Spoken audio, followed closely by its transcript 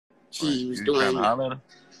She was you trying doing. to holler at her?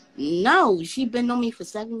 No, she been on me for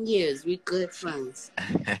 7 years. We good friends.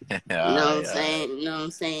 You know what I'm saying? You know what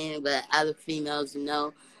I'm saying? But other females, you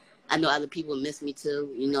know, I know other people miss me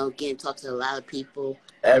too. You know, getting to talk to a lot of people.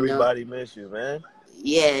 Everybody miss you, man.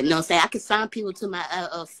 Yeah, you know what I'm saying? I can sign people to my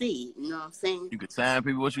LLC. You know what I'm saying? You could sign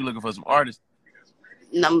people. What you looking for? Some artists?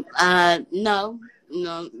 No,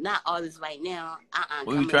 not artists right now.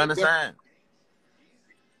 Who you trying to sign?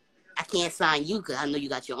 I can't sign you because I know you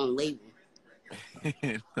got your own label.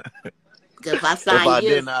 Because if I sign if I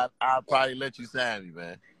didn't, I'll probably let you sign me,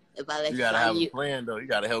 man. If I let you you gotta sign have a plan, though. You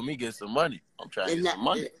gotta help me get some money. I'm trying to get some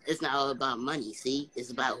money. It's not all about money. See, it's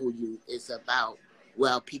about It's about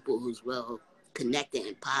people who's well connected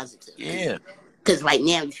and positive. Yeah. Because right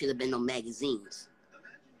now you should have been on magazines.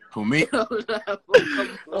 Who, me?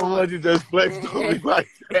 Oh, you just flexed on me like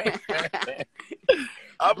that.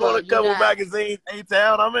 I'm on a couple magazines,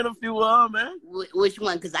 A-Town. I'm in a few of them, man. Which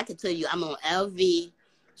one? Because I can tell you I'm on LV,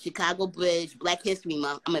 Chicago Bridge, Black History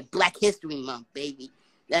Month. I'm at Black History Month, baby.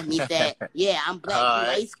 That means that, yeah, I'm black,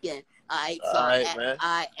 light skin. All right, so man.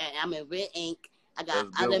 And I'm in Red Ink. I got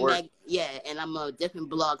other and I'm on different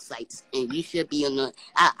blog sites, and you should be on the.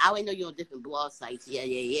 I already know you're on different blog sites.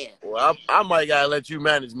 Yeah. Well, I might gotta let you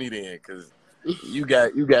manage me then, cause you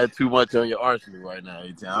got too much on your arsenal right now.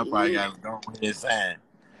 I probably gotta go ahead and sign.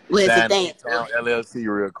 Where's the thing? LLC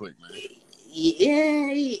real quick, man. Yeah,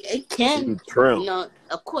 it can. You know,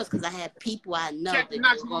 of course, because I have people I know that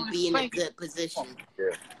are gonna be in a good position.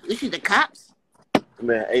 Yeah. You see the cops?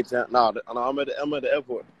 Man, A-Town. No, I'm at the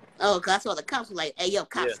airport. Oh, because I saw the cops were like, hey, yo,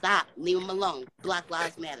 cops, stop. Leave them alone. Black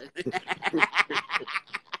Lives Matter.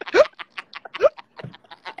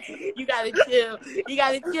 You gotta chill.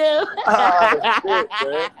 Oh, shit,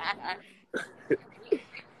 man.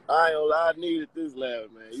 I ain't gonna lie, I needed this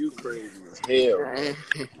laugh, man. You crazy as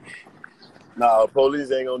hell. Nah,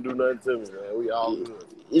 police ain't gonna do nothing to me, man. We all good.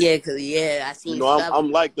 Yeah, because, I seen stuff.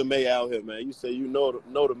 I'm like the mayor out here, man. You say you know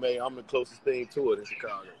the mayor. I'm the closest thing to it in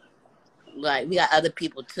Chicago. Like, we got other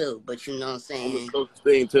people, too, but you know what I'm saying? I'm the closest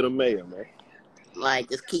thing to the mayor, man. Like,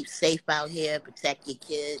 just keep safe out here. Protect your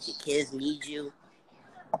kids. Your kids need you.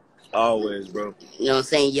 Always, bro. You know what I'm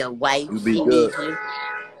saying? Your wife, she needs you.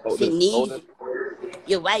 She needs you.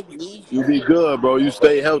 Your wife needs you. You be good, bro. You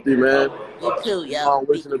stay healthy, man. You too, yo. I'm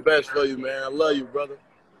wishing the best for you, man. I love you, brother.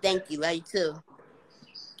 Thank you. Love you, too.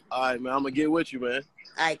 All right, man. I'm going to get with you, man.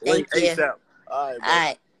 All right, thank you. ASAP. All right, bro. All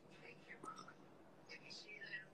right.